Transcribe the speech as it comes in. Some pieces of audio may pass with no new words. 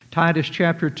Titus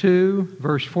chapter 2,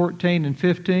 verse 14 and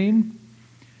 15.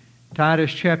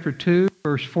 Titus chapter 2,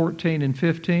 verse 14 and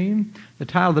 15. The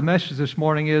title of the message this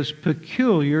morning is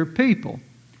Peculiar People.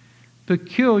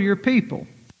 Peculiar People.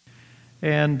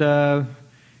 And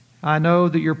I know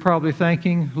that you're probably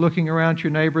thinking, looking around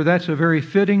your neighbor, that's a very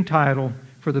fitting title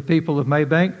for the people of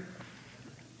Maybank.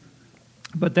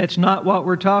 But that's not what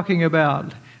we're talking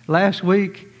about. Last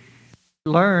week,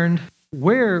 we learned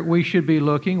where we should be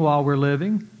looking while we're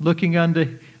living, looking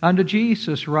unto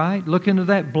Jesus, right? Looking to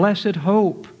that blessed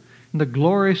hope and the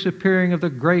glorious appearing of the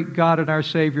great God and our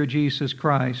Savior, Jesus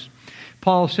Christ.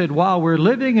 Paul said, while we're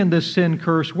living in this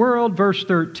sin-cursed world, verse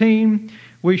 13,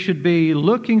 we should be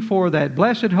looking for that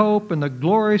blessed hope and the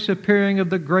glorious appearing of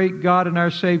the great God and our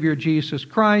Savior, Jesus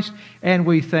Christ. And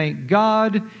we thank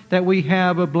God that we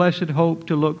have a blessed hope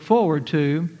to look forward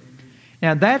to.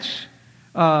 And that's,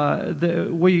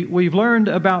 we've learned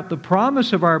about the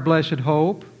promise of our blessed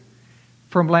hope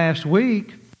from last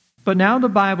week. But now the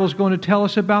Bible is going to tell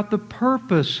us about the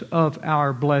purpose of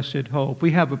our blessed hope.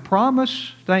 We have a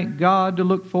promise, thank God, to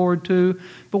look forward to,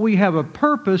 but we have a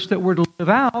purpose that we're to live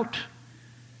out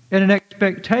in an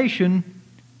expectation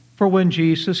for when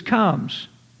Jesus comes.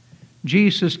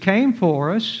 Jesus came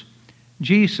for us.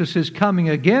 Jesus is coming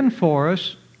again for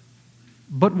us.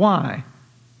 But why?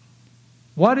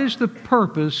 What is the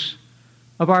purpose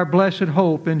of our blessed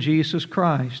hope in Jesus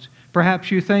Christ?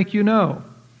 Perhaps you think you know.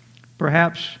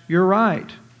 Perhaps you're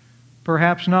right.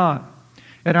 Perhaps not.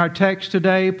 In our text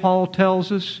today, Paul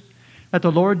tells us that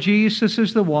the Lord Jesus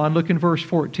is the one, look in verse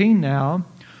 14 now,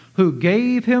 who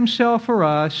gave himself for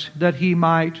us that he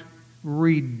might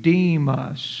redeem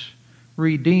us.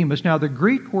 Redeem us. Now, the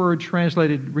Greek word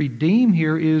translated redeem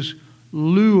here is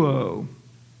luo.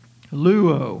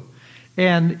 Luo.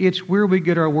 And it's where we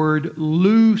get our word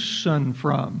loosen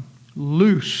from.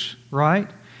 Loose, right?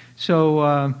 So,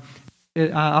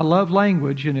 I love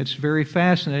language, and it's very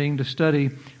fascinating to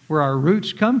study where our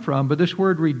roots come from. But this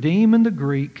word redeem in the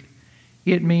Greek,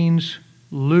 it means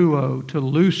luo, to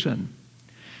loosen.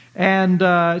 And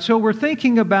so we're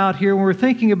thinking about here, when we're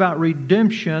thinking about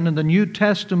redemption and the New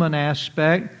Testament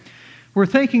aspect, we're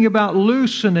thinking about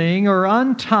loosening or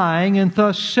untying and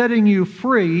thus setting you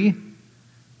free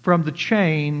from the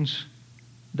chains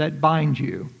that bind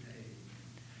you.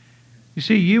 You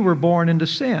see, you were born into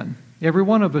sin. Every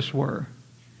one of us were.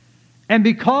 And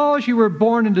because you were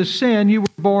born into sin, you were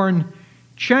born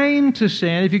chained to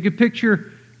sin. If you could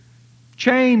picture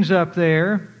chains up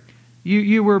there,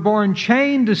 you were born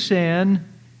chained to sin,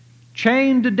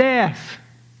 chained to death,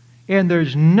 and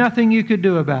there's nothing you could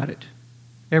do about it.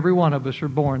 Every one of us are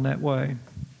born that way.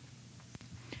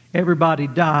 Everybody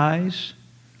dies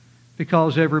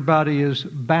because everybody is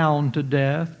bound to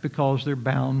death because they're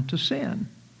bound to sin.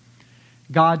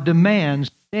 God demands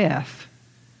death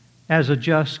as a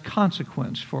just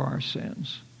consequence for our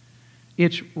sins.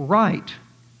 It's right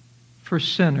for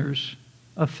sinners,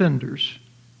 offenders,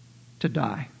 to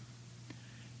die.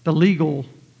 The legal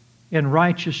and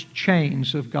righteous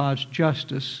chains of God's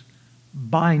justice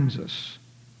binds us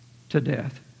to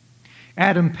death.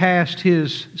 Adam passed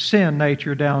his sin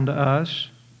nature down to us.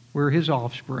 We're his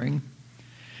offspring.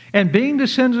 And being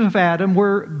descendants of Adam,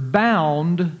 we're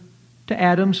bound to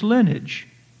Adam's lineage.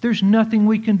 There's nothing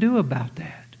we can do about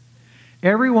that.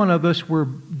 Every one of us were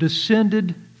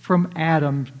descended from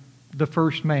Adam, the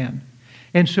first man.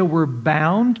 And so we're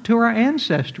bound to our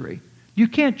ancestry. You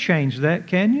can't change that,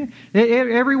 can you?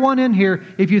 Everyone in here,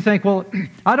 if you think, well,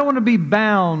 I don't want to be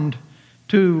bound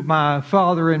to my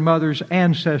father and mother's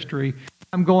ancestry,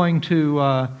 I'm going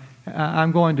to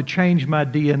change my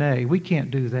DNA. We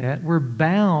can't do that. We're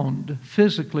bound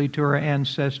physically to our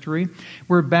ancestry.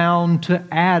 We're bound to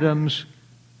Adam's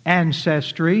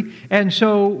ancestry, and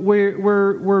so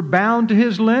we're bound to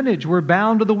his lineage. We're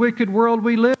bound to the wicked world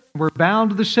we live in. We're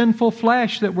bound to the sinful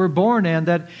flesh that we're born in,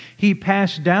 that he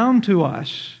passed down to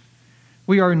us.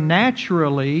 We are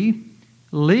naturally,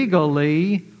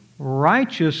 legally,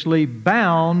 righteously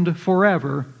bound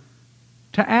forever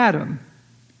to Adam,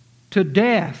 to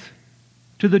death,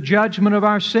 to the judgment of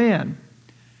our sin.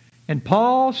 And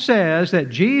Paul says that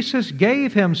Jesus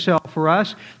gave himself for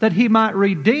us that he might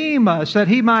redeem us, that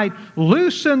he might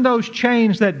loosen those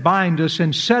chains that bind us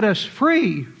and set us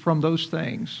free from those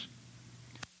things.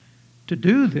 To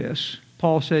do this,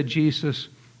 Paul said Jesus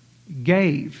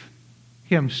gave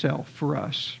himself for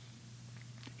us.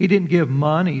 He didn't give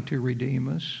money to redeem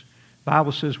us. The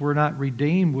Bible says we're not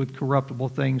redeemed with corruptible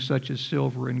things such as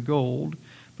silver and gold,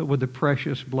 but with the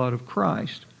precious blood of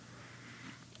Christ.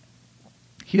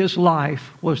 His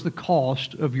life was the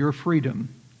cost of your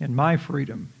freedom and my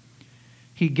freedom.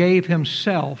 He gave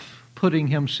himself putting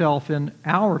Himself in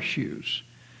our shoes,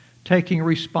 taking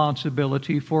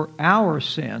responsibility for our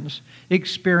sins,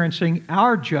 experiencing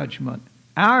our judgment,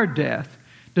 our death,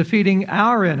 defeating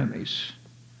our enemies,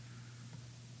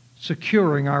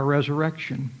 securing our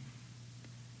resurrection,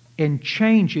 and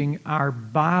changing our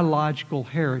biological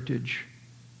heritage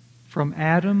from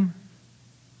Adam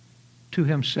to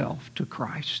Himself, to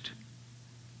Christ.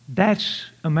 That's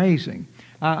amazing.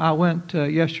 I went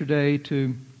yesterday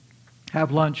to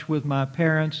have lunch with my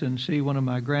parents and see one of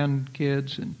my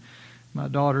grandkids and my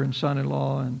daughter and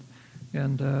son-in-law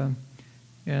and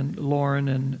Lauren.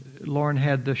 And Lauren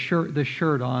had the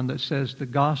shirt on that says, "The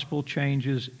gospel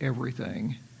changes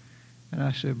everything." And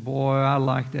I said, boy, I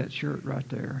like that shirt right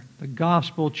there. The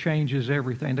gospel changes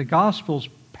everything. The gospel's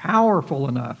powerful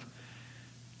enough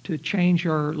to change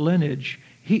our lineage.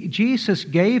 Jesus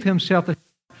gave Himself the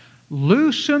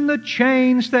loosen the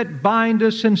chains that bind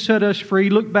us and set us free.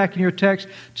 Look back in your text.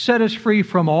 Set us free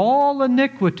from all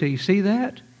iniquity. See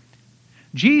that?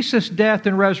 Jesus' death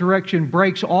and resurrection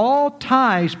breaks all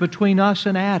ties between us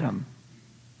and Adam.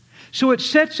 So it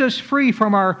sets us free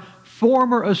from our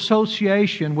former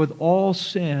association with all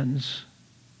sins.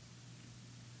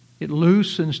 It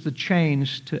loosens the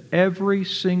chains to every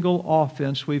single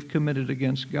offense we've committed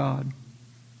against God.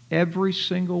 Every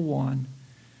single one.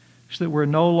 So that we're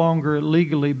no longer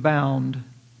legally bound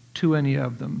to any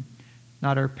of them.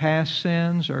 Not our past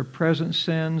sins, our present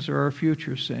sins, or our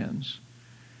future sins.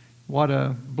 What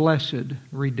a blessed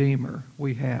Redeemer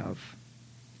we have.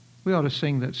 We ought to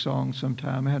sing that song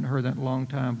sometime. I hadn't heard that in a long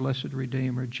time. Blessed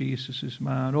Redeemer, Jesus is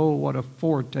mine. Oh, what a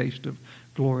foretaste of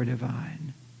glory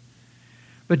divine.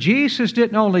 But Jesus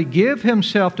didn't only give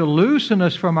Himself to loosen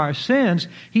us from our sins,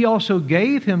 He also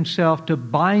gave Himself to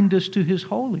bind us to His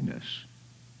holiness.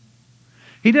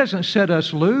 He doesn't set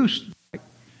us loose like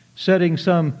setting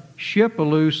some ship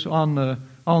loose on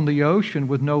the ocean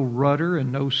with no rudder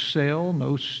and no sail,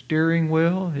 no steering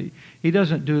wheel. He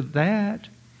doesn't do that.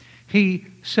 He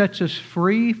sets us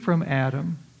free from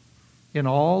Adam in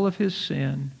all of his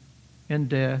sin and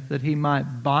death, that He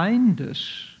might bind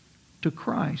us to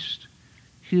Christ,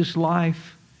 His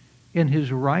life and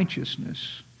His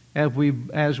righteousness.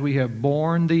 As we have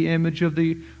borne the image of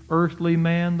the earthly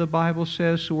man, the Bible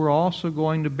says, so we're also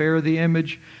going to bear the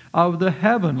image of the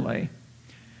heavenly.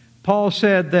 Paul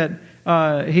said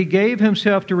that He gave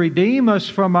Himself to redeem us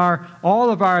from all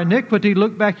of our iniquity.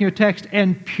 Look back in your text.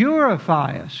 And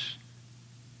purify us.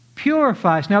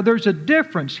 Purify us. Now there's a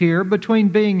difference here between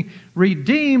being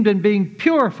redeemed and being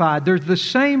purified. They're the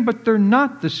same, but they're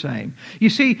not the same.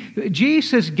 You see,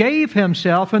 Jesus gave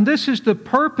Himself, and this is the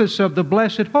purpose of the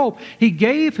blessed hope. He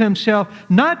gave Himself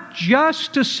not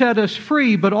just to set us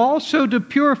free, but also to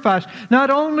purify us.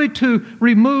 Not only to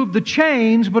remove the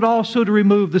chains, but also to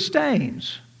remove the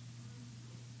stains.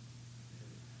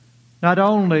 Not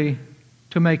only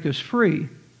to make us free,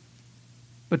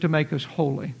 but to make us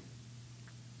holy.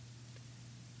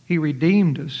 He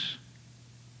redeemed us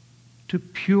to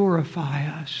purify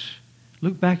us.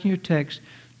 Look back in your text.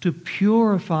 To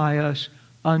purify us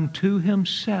unto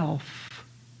Himself.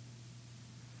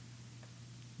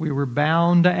 We were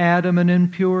bound to Adam in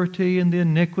impurity and the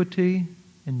iniquity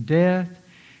and death.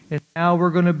 And now we're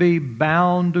going to be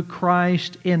bound to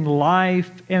Christ in life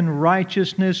and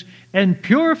righteousness and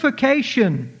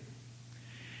purification.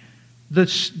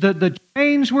 The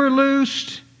chains were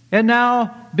loosed. And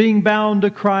now, being bound to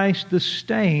Christ, the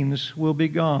stains will be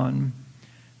gone.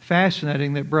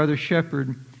 Fascinating that Brother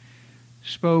Shepherd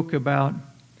spoke about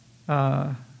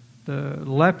the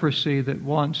leprosy that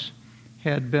once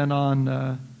had been on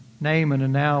Naaman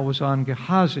and now was on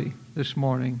Gehazi this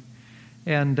morning.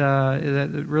 And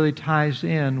that really ties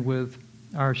in with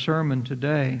our sermon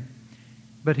today.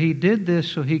 But He did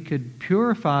this so He could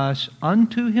purify us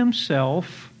unto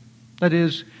Himself. That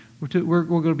is, we're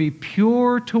going to be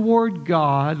pure toward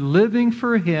God, living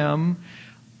for Him,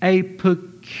 a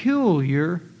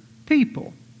peculiar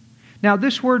people. Now,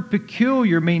 this word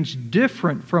peculiar means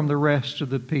different from the rest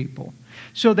of the people.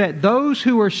 So that those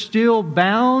who are still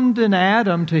bound in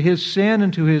Adam to his sin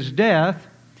and to his death,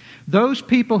 those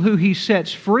people who He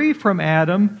sets free from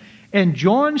Adam and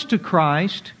joins to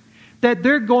Christ, that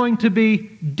they're going to be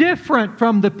different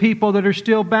from the people that are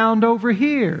still bound over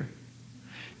here.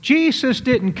 Jesus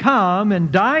didn't come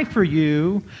and die for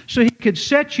you so He could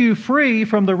set you free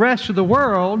from the rest of the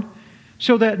world,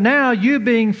 so that now you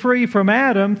being free from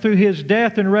Adam through His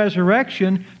death and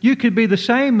resurrection, you could be the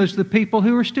same as the people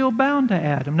who are still bound to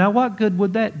Adam. Now what good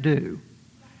would that do?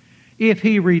 If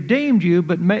He redeemed you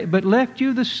but left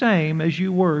you the same as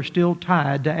you were, still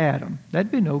tied to Adam.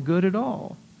 That'd be no good at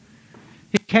all.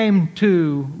 He came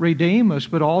to redeem us,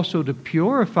 but also to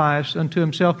purify us unto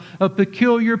Himself, a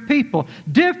peculiar people,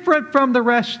 different from the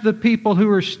rest of the people who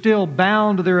are still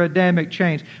bound to their Adamic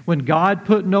chains. When God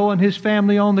put Noah and his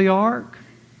family on the ark,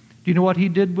 do you know what He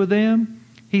did with them?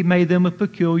 He made them a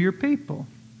peculiar people.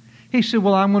 He said,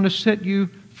 well, I'm going to set you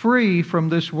free from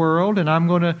this world, and I'm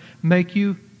going to make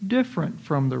you different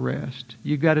from the rest.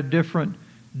 You've got a different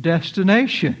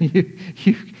destination.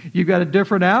 You've got a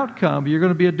different outcome. You're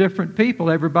going to be a different people.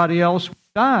 Everybody else will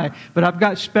die. But I've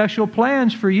got special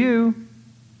plans for you.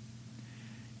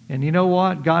 And you know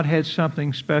what? God had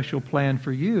something special planned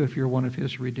for you if you're one of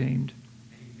His redeemed.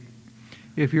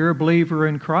 If you're a believer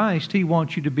in Christ, He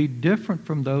wants you to be different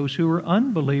from those who are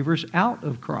unbelievers out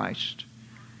of Christ.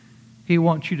 He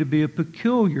wants you to be a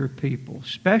peculiar people,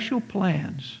 special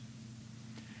plans.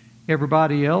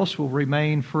 Everybody else will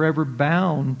remain forever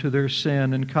bound to their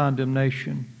sin and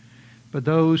condemnation. But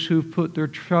those who've put their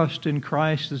trust in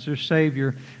Christ as their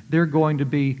Savior, they're going to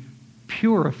be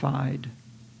purified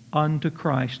unto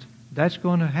Christ. That's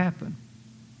going to happen.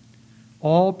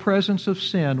 All presence of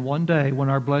sin, one day when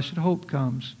our blessed hope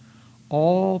comes,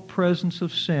 all presence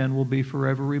of sin will be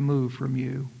forever removed from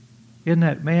you. Isn't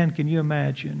that, man, can you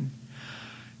imagine?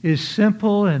 As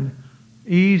simple and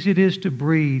easy it is to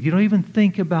breathe. You don't even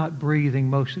think about breathing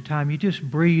most of the time. You just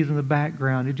breathe in the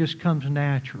background. It just comes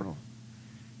natural.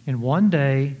 And one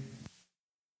day,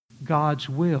 God's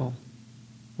will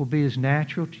be as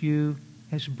natural to you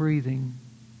as breathing.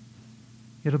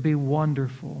 It'll be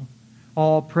wonderful.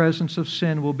 All presence of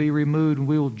sin will be removed, and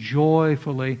we will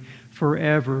joyfully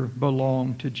forever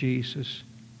belong to Jesus.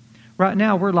 Right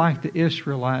now, we're like the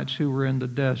Israelites who were in the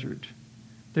desert.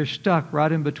 They're stuck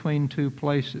right in between two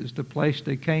places, the place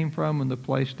they came from and the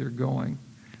place they're going.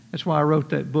 That's why I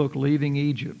wrote that book, Leaving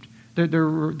Egypt.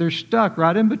 They're stuck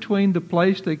right in between the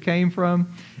place they came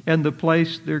from and the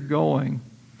place they're going.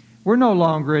 We're no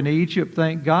longer in Egypt,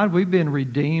 thank God. We've been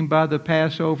redeemed by the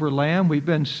Passover lamb. We've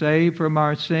been saved from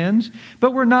our sins.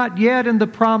 But we're not yet in the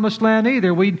promised land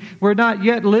either. We're not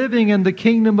yet living in the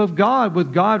kingdom of God,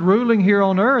 with God ruling here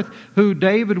on earth, who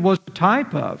David was a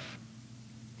type of.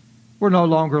 We're no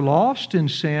longer lost in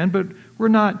sin, but we're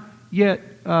not yet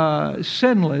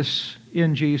sinless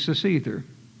in Jesus either.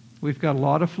 We've got a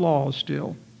lot of flaws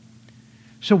still.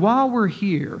 So while we're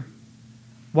here,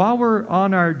 while we're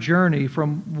on our journey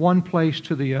from one place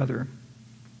to the other,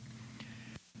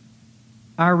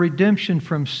 our redemption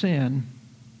from sin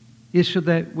is so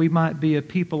that we might be a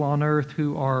people on earth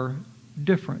who are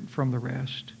different from the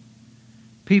rest.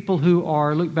 People who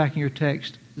are, look back in your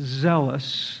text,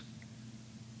 zealous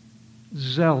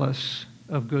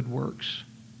of good works.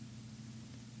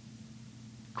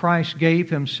 Christ gave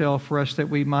Himself for us that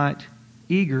we might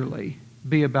eagerly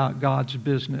be about God's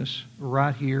business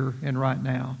right here and right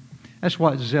now. That's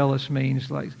what zealous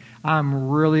means. Like, I'm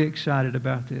really excited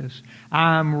about this.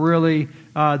 I'm really,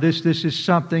 this is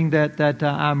something that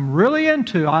I'm really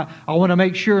into. I want to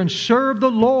make sure and serve the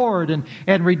Lord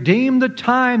and redeem the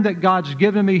time that God's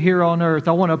given me here on earth.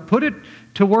 I want to put it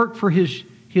to work for His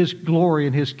glory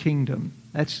and His kingdom.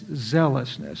 That's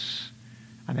zealousness.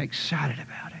 I'm excited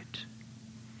about it.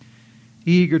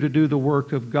 Eager to do the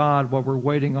work of God while we're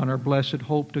waiting on our blessed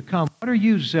hope to come. What are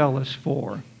you zealous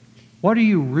for? What are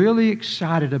you really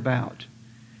excited about?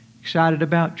 Excited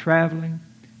about traveling?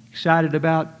 Excited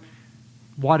about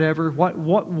whatever? What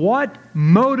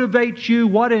motivates you?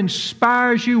 What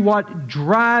inspires you? What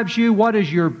drives you? What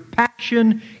is your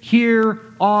passion here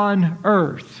on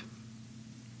earth?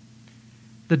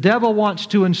 The devil wants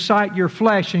to incite your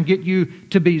flesh and get you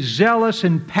to be zealous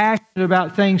and passionate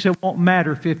about things that won't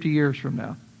matter 50 years from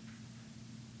now.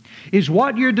 Is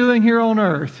what you're doing here on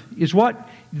earth, is what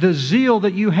the zeal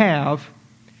that you have,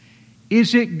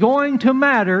 is it going to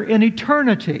matter in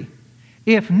eternity?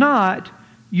 If not,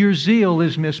 your zeal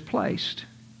is misplaced.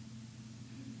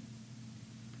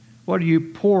 What are you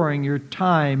pouring your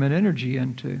time and energy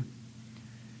into?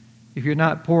 If you're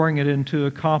not pouring it into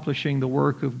accomplishing the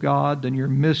work of God, then you're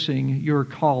missing your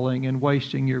calling and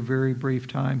wasting your very brief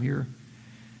time here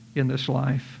in this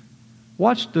life.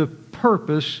 What's the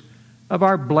purpose of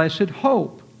our blessed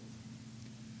hope?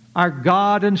 Our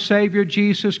God and Savior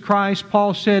Jesus Christ,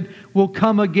 Paul said, will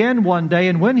come again one day,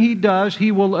 and when He does,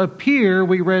 He will appear,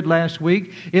 we read last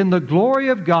week, in the glory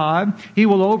of God. He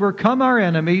will overcome our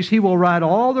enemies. He will right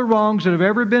all the wrongs that have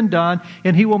ever been done,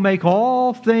 and He will make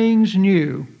all things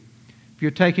new. If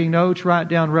you're taking notes, write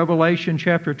down Revelation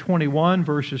chapter 21,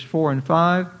 verses 4 and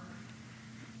 5.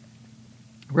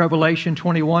 Revelation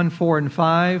 21, 4 and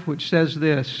 5, which says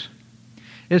this.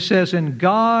 It says, "And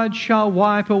God shall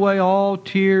wipe away all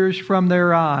tears from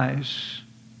their eyes."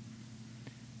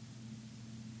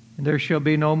 And there shall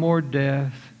be no more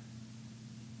death,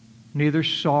 neither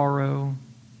sorrow.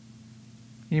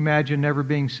 Can you imagine never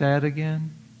being sad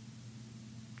again?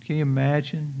 Can you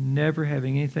imagine never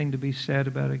having anything to be sad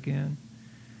about again?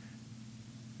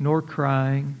 Nor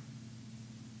crying.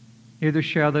 Neither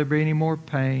shall there be any more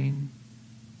pain.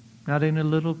 Not even a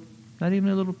little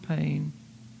pain.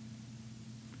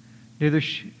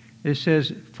 It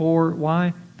says, for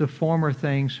why? The former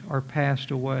things are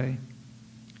passed away.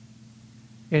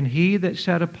 And he that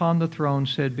sat upon the throne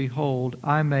said, behold,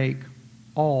 I make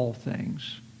all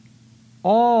things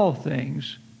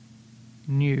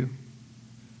new.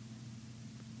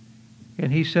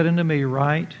 And he said unto me,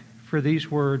 write, for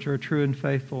these words are true and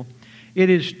faithful. It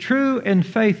is true and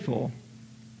faithful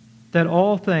that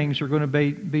all things are going to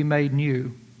be made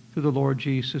new through the Lord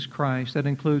Jesus Christ. That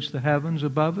includes the heavens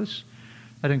above us.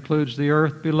 That includes the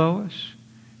earth below us.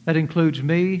 That includes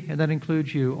me, and that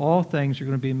includes you. All things are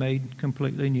going to be made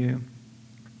completely new.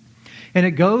 And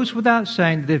it goes without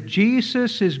saying that if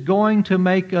Jesus is going to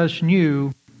make us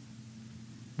new,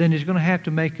 then He's going to have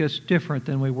to make us different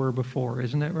than we were before.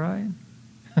 Isn't that right?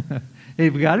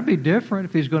 We've got to be different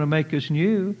if He's going to make us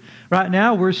new. Right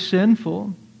now, we're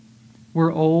sinful.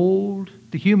 We're old.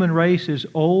 The human race is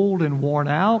old and worn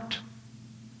out.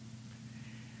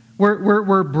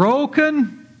 We're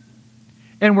broken.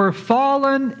 And we're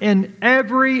fallen in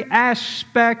every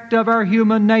aspect of our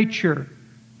human nature.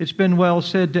 It's been well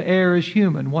said, to err is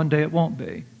human. One day it won't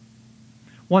be.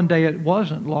 One day it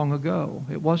wasn't long ago.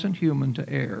 It wasn't human to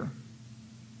err.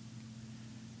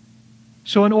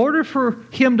 So in order for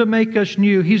Him to make us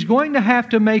new, He's going to have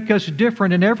to make us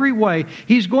different in every way.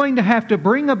 He's going to have to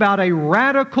bring about a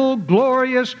radical,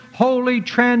 glorious, holy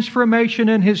transformation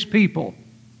in His people.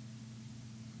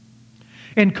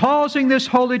 And causing this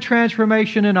holy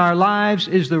transformation in our lives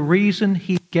is the reason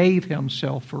He gave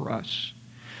Himself for us.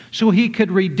 So He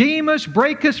could redeem us,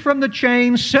 break us from the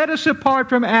chains, set us apart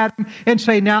from Adam, and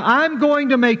say, now I'm going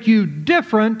to make you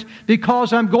different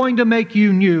because I'm going to make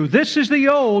you new. This is the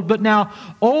old, but now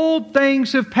old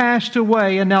things have passed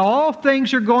away, and now all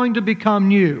things are going to become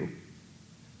new.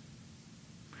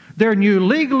 They're new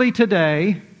legally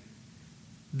today.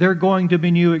 They're going to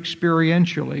be new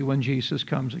experientially when Jesus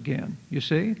comes again. You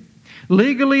see?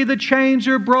 Legally the chains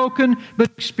are broken,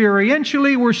 but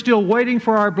experientially we're still waiting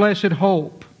for our blessed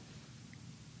hope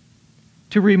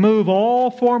to remove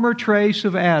all former trace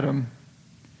of Adam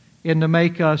and to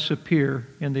make us appear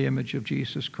in the image of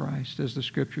Jesus Christ, as the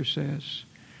Scripture says.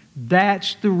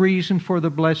 That's the reason for the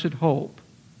blessed hope,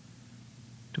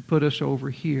 to put us over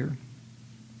here.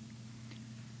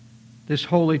 This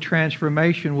holy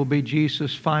transformation will be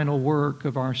Jesus' final work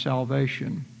of our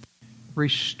salvation,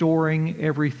 restoring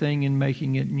everything and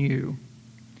making it new.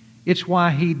 It's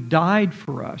why He died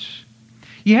for us.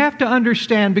 You have to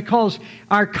understand, because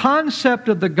our concept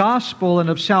of the gospel and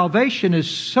of salvation is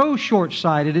so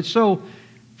short-sighted, it's so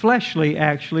fleshly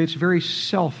actually, it's very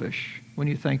selfish when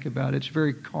you think about it. It's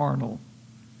very carnal.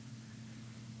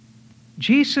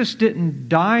 Jesus didn't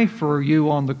die for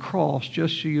you on the cross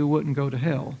just so you wouldn't go to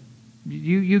hell.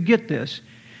 You get this.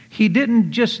 He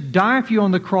didn't just die for you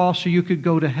on the cross so you could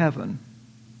go to heaven.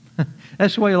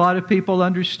 That's the way a lot of people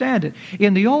understand it.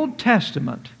 In the Old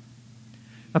Testament,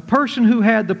 a person who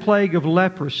had the plague of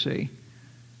leprosy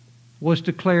was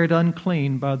declared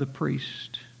unclean by the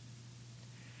priest.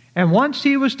 And once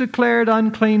he was declared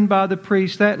unclean by the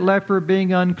priest, that leper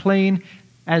being unclean,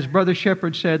 as Brother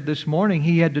Shepherd said this morning,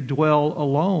 he had to dwell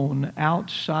alone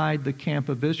outside the camp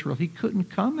of Israel. He couldn't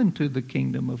come into the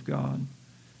kingdom of God.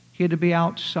 He had to be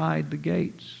outside the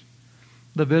gates.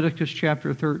 Leviticus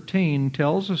chapter 13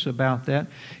 tells us about that.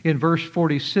 In verse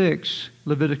 46,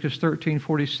 Leviticus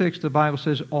 13:46, the Bible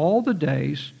says, all the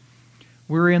days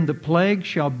wherein the plague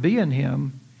shall be in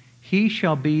him, he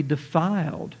shall be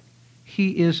defiled.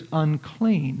 He is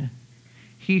unclean.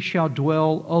 He shall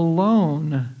dwell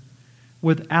alone.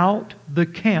 Without the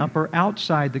camp, or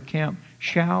outside the camp,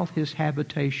 shall his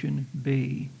habitation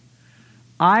be.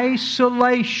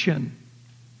 Isolation.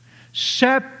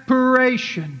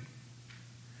 Separation.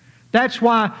 That's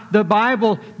why the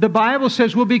Bible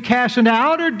says we'll be cast into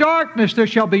outer darkness. There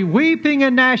shall be weeping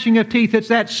and gnashing of teeth. It's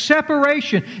that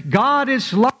separation. God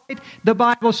is light, the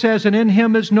Bible says, and in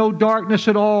Him is no darkness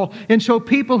at all. And so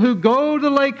people who go to the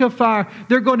lake of fire,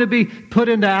 they're going to be put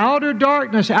into outer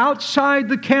darkness, outside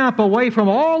the camp, away from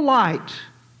all light,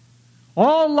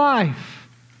 all life,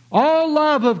 all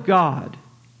love of God,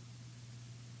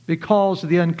 because of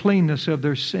the uncleanness of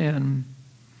their sin.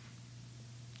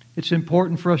 It's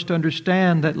important for us to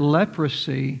understand that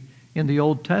leprosy in the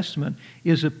Old Testament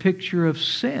is a picture of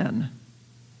sin.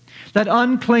 That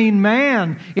unclean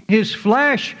man in his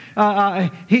flesh,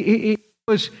 he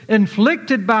was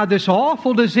inflicted by this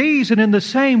awful disease, and in the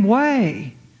same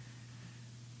way,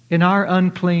 in our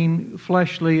unclean,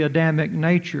 fleshly, Adamic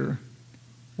nature,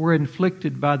 we're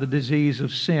inflicted by the disease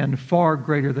of sin far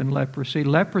greater than leprosy.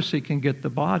 Leprosy can get the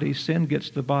body. Sin gets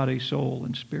the body, soul,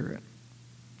 and spirit.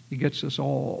 He gets us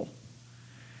all.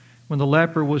 When the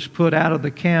leper was put out of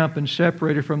the camp and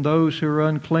separated from those who are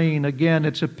unclean, again,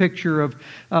 it's a picture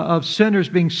of sinners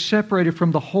being separated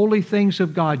from the holy things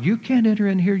of God. You can't enter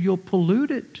in here, you'll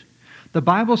pollute it. The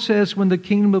Bible says when the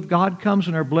kingdom of God comes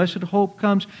and our blessed hope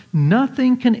comes,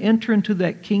 nothing can enter into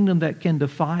that kingdom that can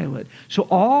defile it. So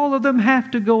all of them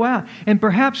have to go out. And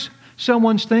perhaps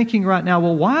someone's thinking right now,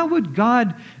 well, why would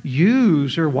God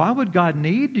use, or why would God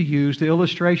need to use the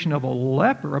illustration of a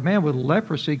leper, a man with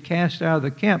leprosy cast out of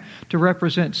the camp, to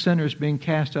represent sinners being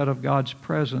cast out of God's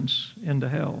presence into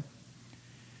hell?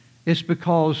 It's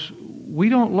because we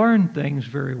don't learn things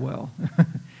very well.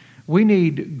 We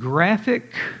need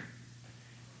graphic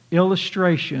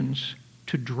illustrations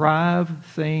to drive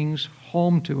things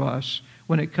home to us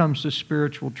when it comes to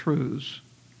spiritual truths.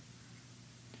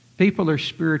 People are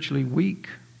spiritually weak.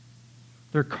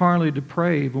 They're carnally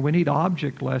depraved. And we need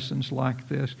object lessons like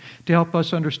this to help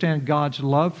us understand God's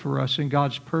love for us and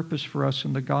God's purpose for us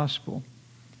in the gospel.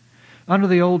 Under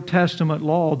the Old Testament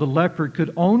law, the leper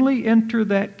could only enter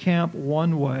that camp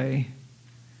one way.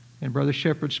 And Brother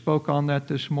Shepherd spoke on that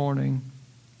this morning.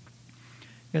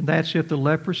 And that's if the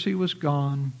leprosy was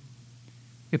gone,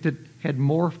 if it had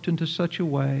morphed into such a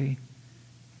way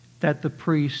that the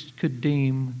priest could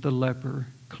deem the leper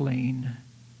clean.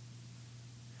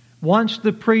 Once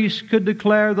the priest could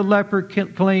declare the leper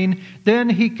clean, then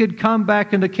he could come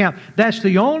back into camp. That's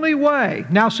the only way.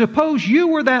 Now suppose you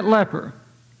were that leper.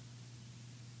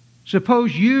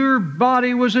 Suppose your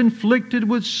body was inflicted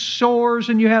with sores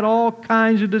and you had all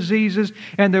kinds of diseases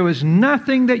and there was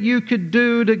nothing that you could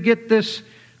do to get this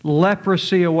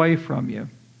leprosy away from you.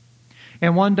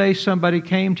 And one day somebody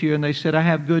came to you and they said, I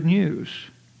have good news.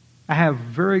 I have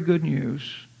very good news.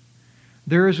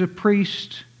 There is a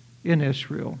priest in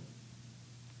Israel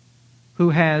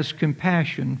who has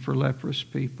compassion for leprous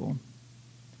people.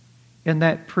 And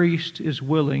that priest is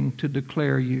willing to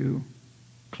declare you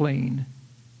clean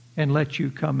and let you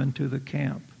come into the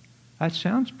camp. That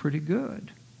sounds pretty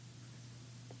good.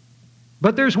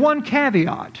 But there's one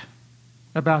caveat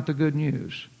about the good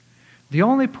news. The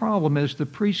only problem is the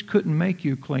priest couldn't make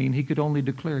you clean. He could only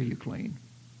declare you clean.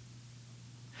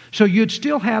 So you'd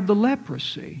still have the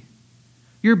leprosy.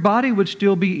 Your body would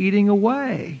still be eating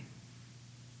away.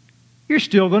 You're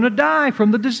still going to die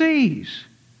from the disease.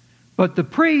 But the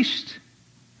priest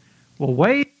will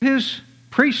wave his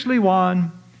priestly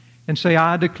wand and say,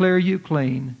 I declare you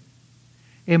clean.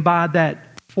 And by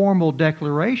that formal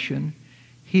declaration,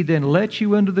 he then lets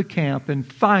you into the camp, and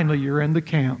finally you're in the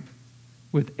camp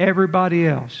with everybody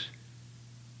else.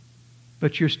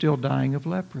 But you're still dying of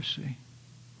leprosy.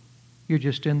 You're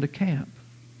just in the camp.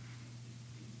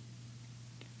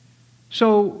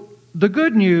 So the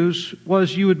good news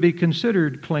was you would be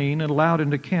considered clean and allowed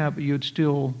into camp, but you'd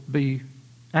still be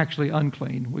actually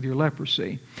unclean with your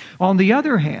leprosy. On the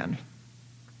other hand,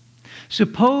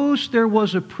 suppose there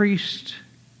was a priest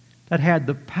that had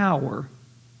the power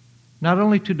not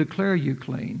only to declare you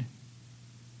clean,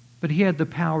 but he had the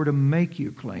power to make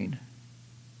you clean,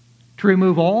 to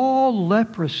remove all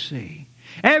leprosy,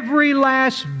 every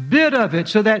last bit of it,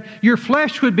 so that your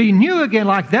flesh would be new again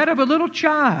like that of a little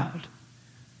child.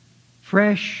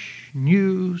 Fresh,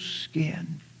 new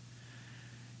skin.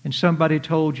 And somebody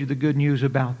told you the good news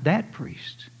about that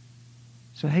priest.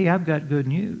 So, hey, I've got good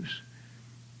news.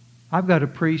 I've got a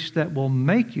priest that will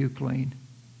make you clean.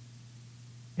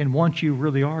 And once you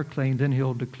really are clean, then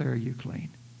he'll declare you clean.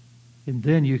 And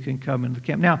then you can come into the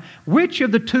camp. Now, which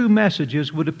of the two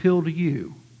messages would appeal to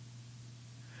you?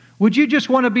 Would you just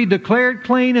want to be declared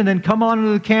clean and then come on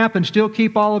into the camp and still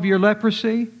keep all of your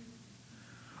leprosy?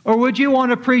 Or would you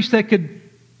want a priest that could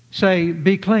say,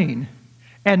 be clean?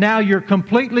 And now you're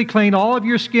completely clean. All of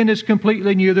your skin is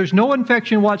completely new. There's no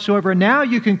infection whatsoever. Now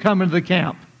you can come into the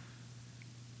camp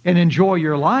and enjoy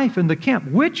your life in the camp.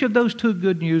 Which of those two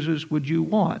good newses would you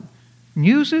want?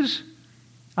 Newses?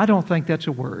 I don't think that's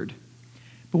a word.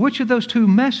 But which of those two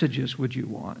messages would you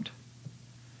want?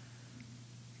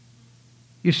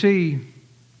 You see,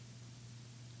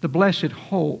 the blessed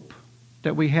hope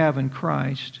that we have in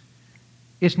Christ,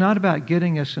 it's not about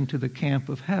getting us into the camp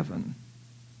of heaven.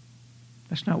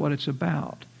 That's not what it's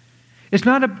about. It's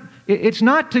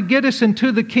not to get us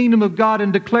into the kingdom of God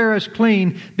and declare us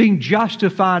clean, being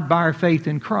justified by our faith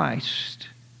in Christ.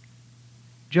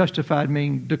 Justified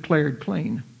meaning declared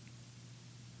clean.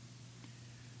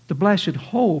 The blessed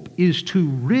hope is to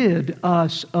rid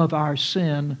us of our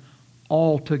sin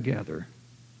altogether.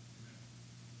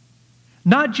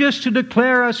 Not just to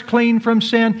declare us clean from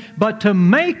sin, but to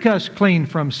make us clean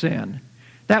from sin.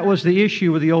 That was the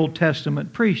issue with the Old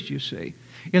Testament priest, you see.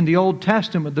 In the Old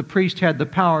Testament, the priest had the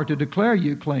power to declare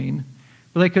you clean,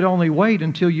 but they could only wait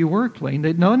until you were clean.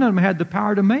 None of them had the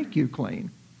power to make you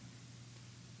clean.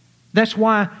 That's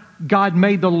why God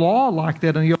made the law like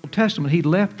that in the Old Testament. He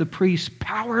left the priests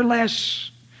powerless.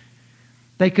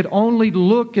 They could only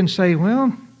look and say,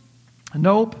 well,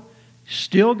 nope,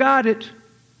 still got it.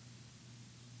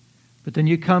 But then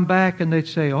you come back and they'd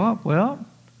say, oh, well,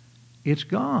 it's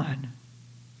gone.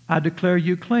 I declare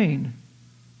you clean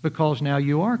because now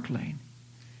you are clean.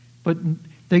 But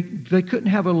they couldn't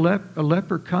have a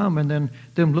leper come and then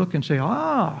them look and say,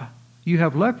 you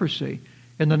have leprosy.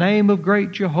 In the name of great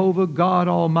Jehovah, God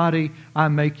Almighty, I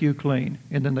make you clean.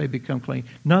 And then they become clean.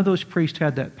 None of those priests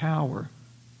had that power.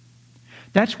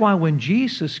 That's why when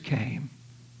Jesus came,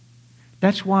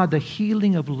 that's why the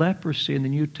healing of leprosy in the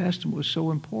New Testament was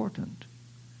so important.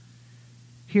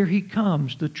 Here he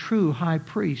comes, the true high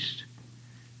priest.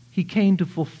 He came to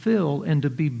fulfill and to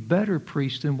be better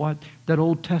priest than what that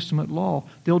Old Testament law.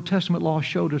 The Old Testament law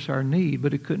showed us our need,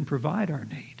 but it couldn't provide our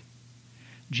need.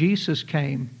 Jesus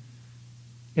came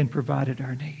and provided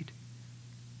our need.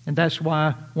 And that's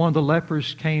why one of the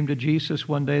lepers came to Jesus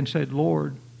one day and said,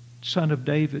 Lord, Son of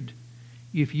David,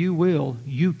 if you will,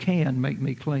 you can make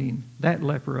me clean. That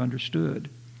leper understood.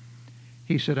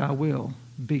 He said, I will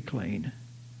be clean.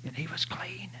 And he was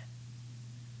clean.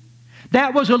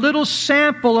 That was a little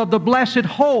sample of the blessed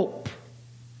hope.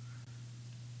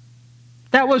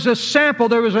 That was a sample.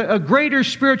 There was a greater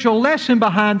spiritual lesson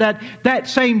behind that. That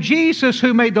same Jesus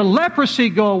who made the leprosy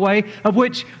go away, of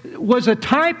which was a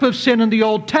type of sin in the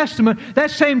Old Testament,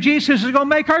 that same Jesus is going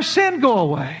to make our sin go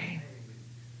away.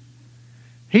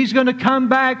 He's going to come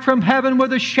back from heaven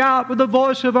with a shout, with the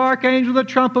voice of archangel, the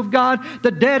trump of God.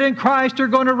 The dead in Christ are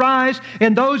going to rise.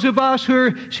 And those of us who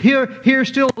are here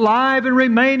still alive and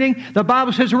remaining, the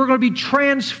Bible says we're going to be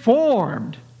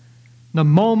transformed in the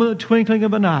moment of the twinkling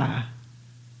of an eye.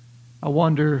 I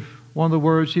wonder if one of the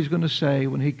words He's going to say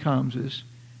when He comes is,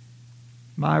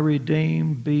 my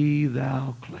redeemed, be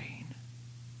thou clean.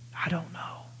 I don't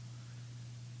know.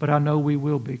 But I know we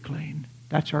will be clean.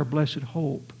 That's our blessed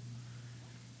hope.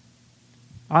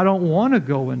 I don't want to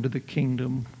go into the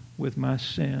kingdom with my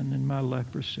sin and my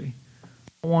leprosy.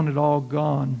 I want it all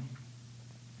gone.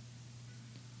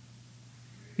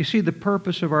 You see, the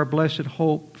purpose of our blessed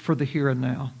hope for the here and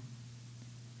now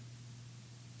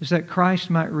is that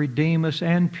Christ might redeem us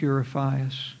and purify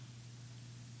us.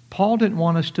 Paul didn't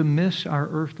want us to miss our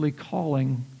earthly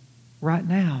calling right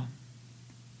now.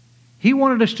 He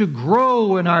wanted us to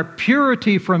grow in our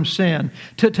purity from sin,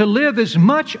 to live as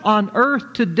much on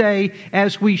earth today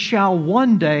as we shall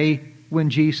one day when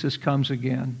Jesus comes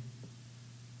again.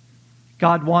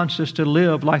 God wants us to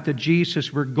live like the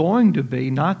Jesus we're going to be,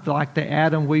 not like the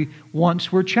Adam we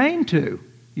once were chained to.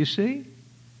 You see?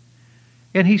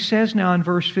 And he says now in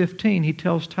verse 15, he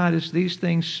tells Titus, these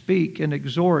things speak and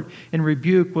exhort and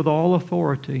rebuke with all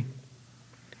authority.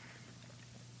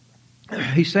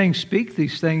 He's saying, speak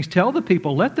these things, tell the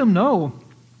people, let them know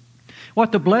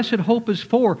what the blessed hope is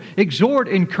for. Exhort,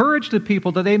 encourage the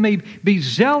people that they may be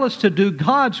zealous to do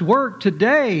God's work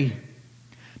today.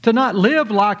 To not live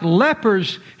like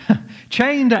lepers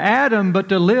chained to Adam, but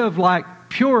to live like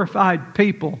purified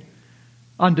people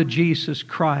unto Jesus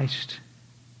Christ.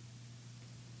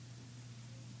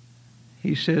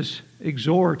 He says,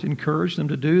 exhort, encourage them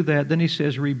to do that. Then he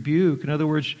says, rebuke. In other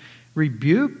words,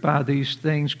 rebuke by these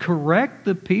things. Correct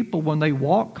the people when they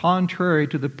walk contrary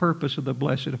to the purpose of the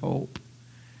blessed hope.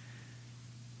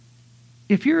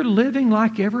 If you're living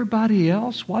like everybody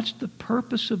else, what's the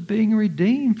purpose of being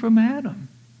redeemed from Adam?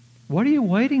 What are you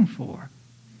waiting for?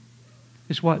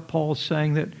 Is what Paul's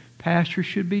saying that pastors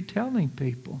should be telling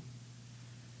people.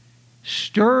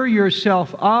 Stir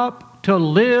yourself up to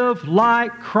live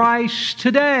like Christ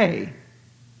today.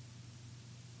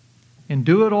 And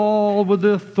do it all with the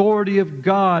authority of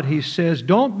God, he says.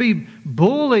 Don't be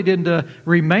bullied into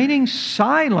remaining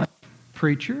silent,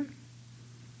 preacher.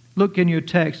 Look in your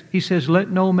text. He says, let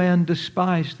no man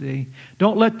despise thee.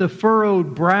 Don't let the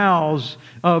furrowed brows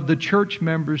of the church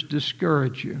members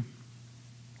discourage you.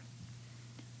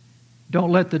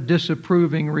 Don't let the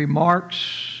disapproving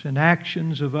remarks and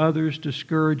actions of others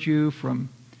discourage you from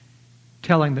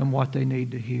telling them what they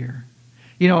need to hear.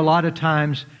 You know, a lot of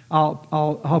times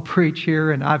I'll preach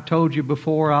here, and I've told you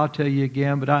before, I'll tell you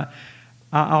again, but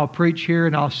I'll preach here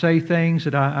and I'll say things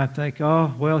that I think,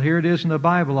 oh, well, here it is in the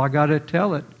Bible. I got to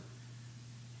tell it.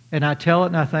 And I tell it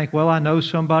and I think, well, I know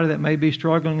somebody that may be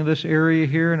struggling in this area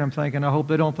here, and I'm thinking, I hope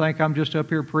they don't think I'm just up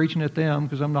here preaching at them,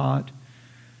 because I'm not.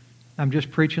 I'm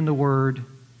just preaching the Word,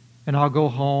 and I'll go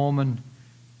home and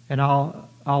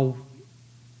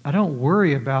I don't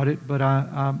worry about it, but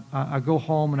I go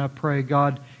home and I pray,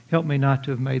 God, help me not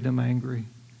to have made them angry.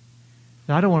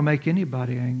 And I don't want to make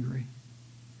anybody angry.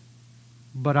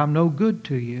 But I'm no good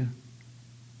to you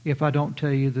if I don't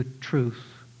tell you the truth,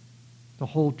 the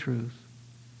whole truth.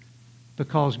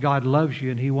 Because God loves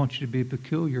you and He wants you to be a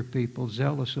peculiar people,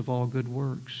 zealous of all good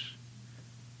works.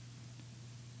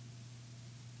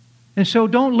 And so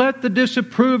don't let the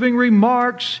disapproving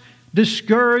remarks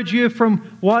discourage you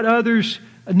from what others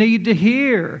need to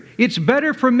hear. It's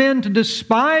better for men to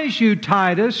despise you,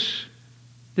 Titus,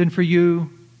 than for you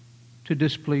to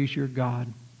displease your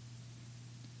God.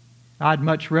 I'd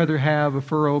much rather have a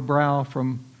furrowed brow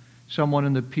from someone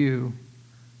in the pew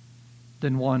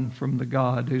than one from the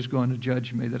God who's going to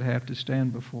judge me that I have to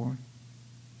stand before.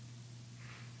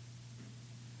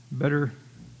 Better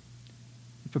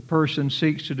if a person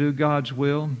seeks to do God's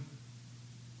will,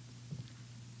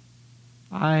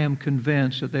 I am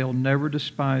convinced that they'll never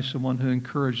despise someone who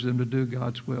encourages them to do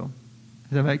God's will.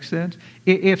 Does that make sense?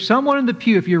 If someone in the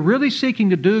pew, if you're really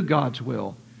seeking to do God's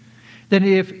will, then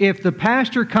if the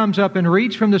pastor comes up and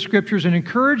reads from the Scriptures and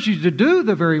encourages you to do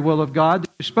the very will of God that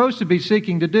you're supposed to be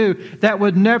seeking to do, that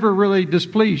would never really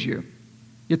displease you.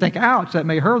 You think, ouch, that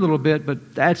may hurt a little bit,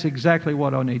 but that's exactly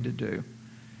what I need to do.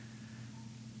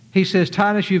 He says,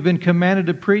 Titus, you've been commanded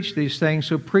to preach these things,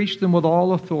 so preach them with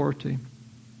all authority.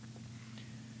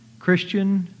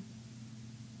 Christian,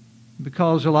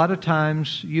 because a lot of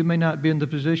times you may not be in the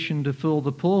position to fill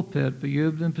the pulpit, but you're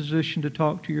in the position to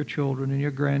talk to your children and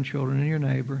your grandchildren and your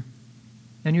neighbor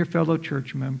and your fellow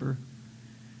church member.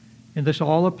 And this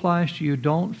all applies to you.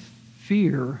 Don't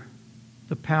fear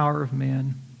the power of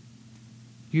men.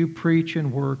 You preach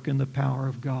and work in the power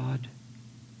of God.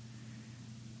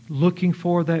 Looking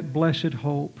for that blessed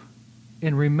hope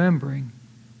and remembering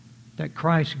that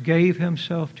Christ gave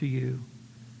Himself to you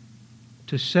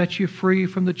to set you free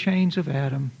from the chains of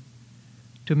Adam,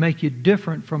 to make you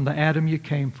different from the Adam you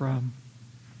came from,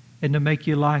 and to make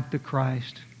you like the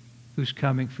Christ who's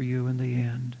coming for you in the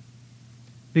end.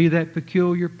 Be that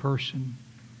peculiar person,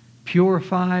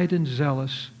 purified and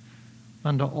zealous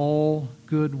unto all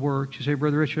good works. You say,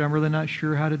 Brother Richard, I'm really not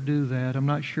sure how to do that. I'm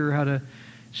not sure how to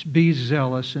be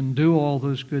zealous and do all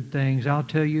those good things. I'll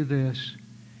tell you this.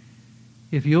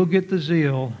 If you'll get the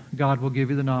zeal, God will give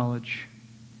you the knowledge.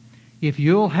 If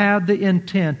you'll have the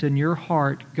intent in your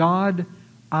heart, God,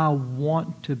 I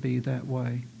want to be that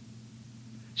way.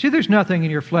 See, there's nothing in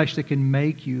your flesh that can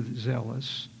make you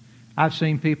zealous. I've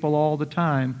seen people all the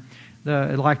time,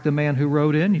 like the man who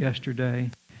wrote in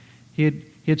yesterday.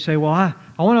 He'd say, well, I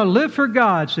want to live for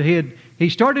God. So he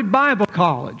started Bible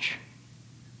college.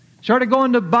 Started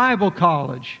going to Bible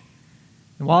college.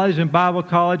 And while he's in Bible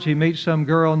college, he meets some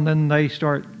girl, and then they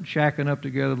start shacking up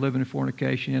together, living in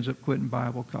fornication. He ends up quitting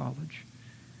Bible college.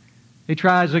 He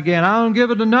tries again. I'll give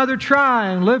it another try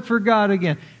and live for God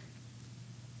again.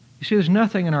 You see, there's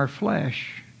nothing in our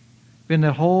flesh. In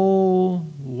that whole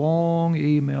long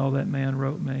email that man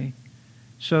wrote me,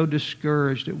 so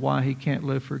discouraged at why he can't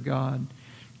live for God.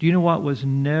 Do you know what was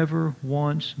never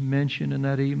once mentioned in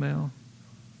that email?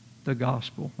 The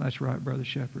gospel. That's right, Brother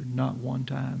Shepherd. Not one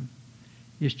time.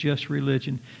 It's just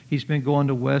religion. He's been going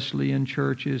to Wesleyan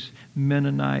churches,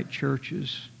 Mennonite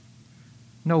churches.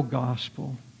 No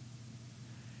gospel.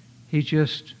 He's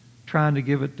just trying to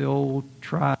give it the old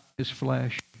try his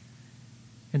flesh.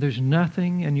 And there's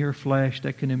nothing in your flesh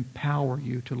that can empower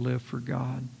you to live for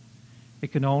God.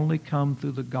 It can only come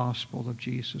through the gospel of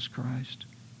Jesus Christ,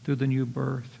 through the new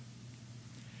birth.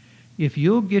 If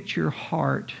you'll get your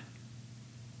heart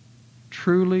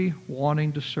truly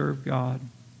wanting to serve God,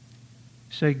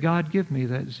 say, God, give me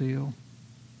that zeal.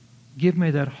 Give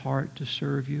me that heart to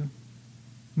serve you.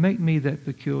 Make me that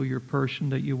peculiar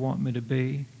person that you want me to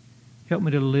be. Help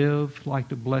me to live like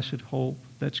the blessed hope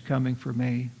that's coming for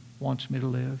me, wants me to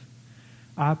live.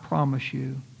 I promise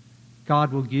you,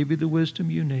 God will give you the wisdom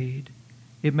you need.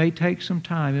 It may take some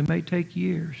time. It may take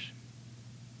years.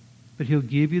 But He'll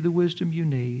give you the wisdom you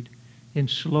need and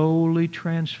slowly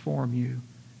transform you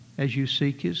as you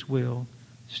seek His will,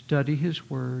 study His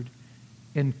Word,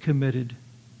 and committed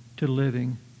to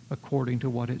living according to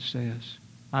what it says.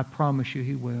 I promise you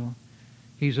He will.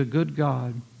 He's a good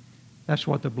God. That's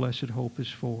what the blessed hope is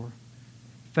for.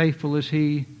 Faithful is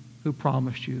He who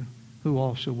promised you, who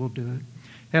also will do it.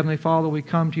 Heavenly Father, we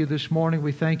come to you this morning.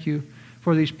 We thank you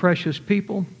for these precious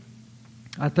people.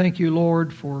 I thank you,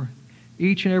 Lord, for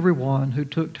each and every one who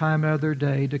took time out of their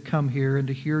day to come here and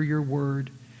to hear your word.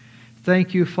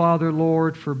 Thank you, Father,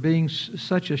 Lord, for being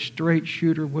such a straight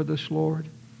shooter with us, Lord.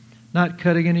 Not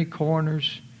cutting any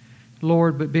corners,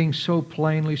 Lord, but being so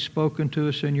plainly spoken to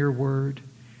us in your word.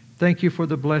 Thank you for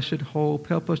the blessed hope.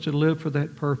 Help us to live for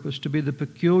that purpose, to be the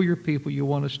peculiar people you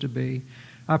want us to be.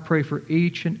 I pray for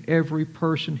each and every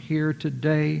person here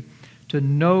today to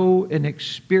know and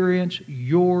experience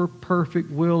your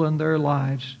perfect will in their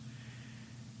lives,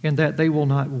 and that they will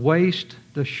not waste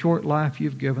the short life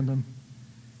you've given them.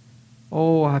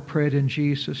 Oh, I pray it in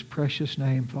Jesus' precious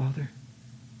name, Father.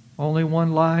 Only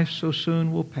one life so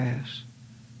soon will pass.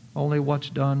 Only what's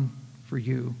done for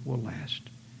you will last.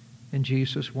 In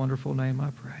Jesus' wonderful name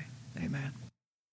I pray. Amen.